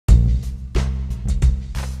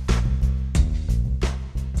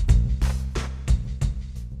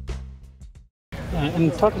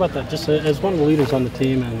And talk about that, just as one of the leaders on the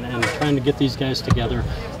team and trying to get these guys together.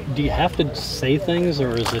 Do you have to say things, or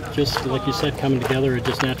is it just, like you said, coming together, it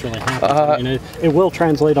just naturally happens? I mean, it will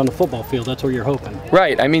translate on the football field. That's what you're hoping.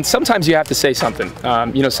 Right. I mean, sometimes you have to say something.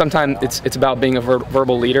 You know, sometimes it's about being a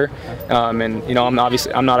verbal leader. And, you know, I'm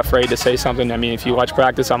not afraid to say something. I mean, if you watch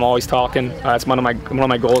practice, I'm always talking. That's one of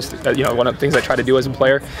my goals, you know, one of the things I try to do as a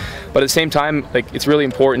player. But at the same time, like, it's really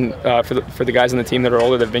important for the guys on the team that are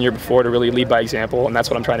older, that have been here before, to really lead by example. And that's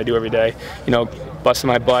what I'm trying to do every day. You know, busting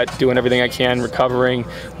my butt, doing everything I can, recovering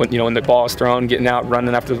when the ball is thrown, getting out,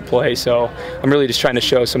 running after the play. So I'm really just trying to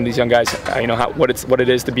show some of these young guys, you know, what it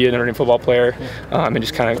is to be an Notre Dame football player, and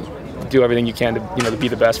just kind of do everything you can to be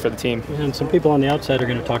the best for the team. And some people on the outside are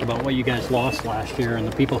going to talk about what you guys lost last year and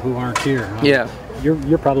the people who aren't here. Yeah.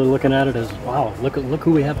 You're probably looking at it as, wow, look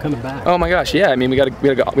who we have coming back. Oh my gosh, yeah. I mean, we got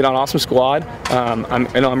an awesome squad.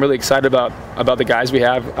 I'm really excited about the guys we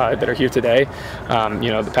have that are here today.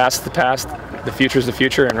 You know, the past is the past, the future is the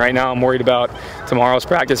future, and right now I'm worried about tomorrow's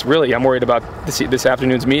practice. Really, I'm worried about this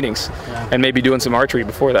afternoon's meetings, and maybe doing some archery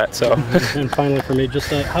before that. So. And finally, for me,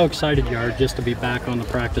 just how excited you are just to be back on the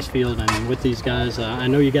practice field and with these guys. I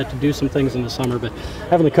know you got to do some things in the summer, but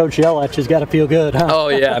having the coach yell at you's got to feel good, huh? Oh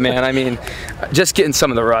yeah, man. I mean, just getting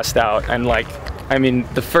some of the rust out, and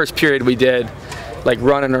the first period we did,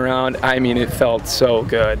 running around, I mean, it felt so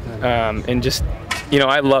good, and just, you know,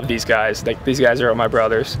 I love these guys. Like, these guys are my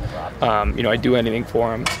brothers. You know, I do anything for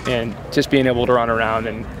them, and just being able to run around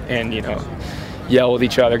and you know, yell with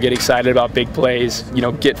each other, get excited about big plays, you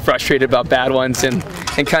know, get frustrated about bad ones, and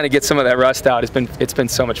kind of get some of that rust out. It's been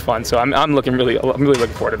so much fun. So I'm really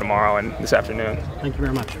looking forward to tomorrow and this afternoon. Thank you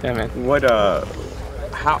very much. Yeah, man.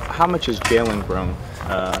 How much has Jalen grown?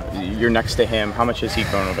 You're next to him. How much has he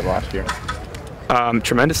grown over the last year?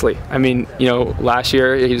 Tremendously. I mean, you know, last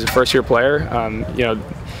year he was a first-year player. You know,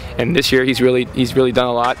 and this year he's really done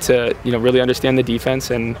a lot to, you know, really understand the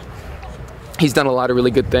defense, and he's done a lot of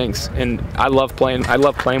really good things. And I love playing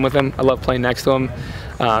with him. I love playing next to him.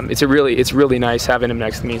 It's really nice having him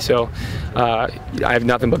next to me. So I have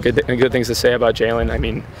nothing but good things to say about Jalen. I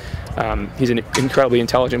mean, he's an incredibly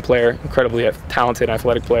intelligent player, incredibly talented,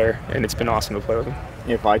 athletic player, and it's been awesome to play with him.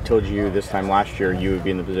 If I told you this time last year you would be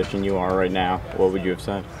in the position you are right now, what would you have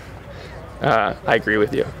said? I agree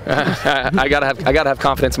with you. I gotta have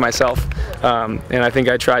confidence in myself, and I think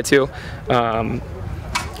I try to.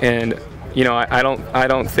 And you know, I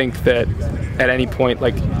don't think that at any point,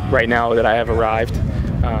 like right now, that I have arrived.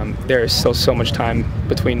 There is still so much time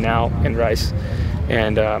between now and Rice,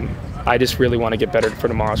 and I just really want to get better for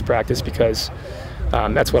tomorrow's practice, because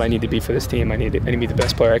that's what I need to be for this team. I need to be the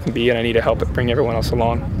best player I can be, and I need to help bring everyone else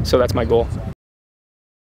along. So that's my goal.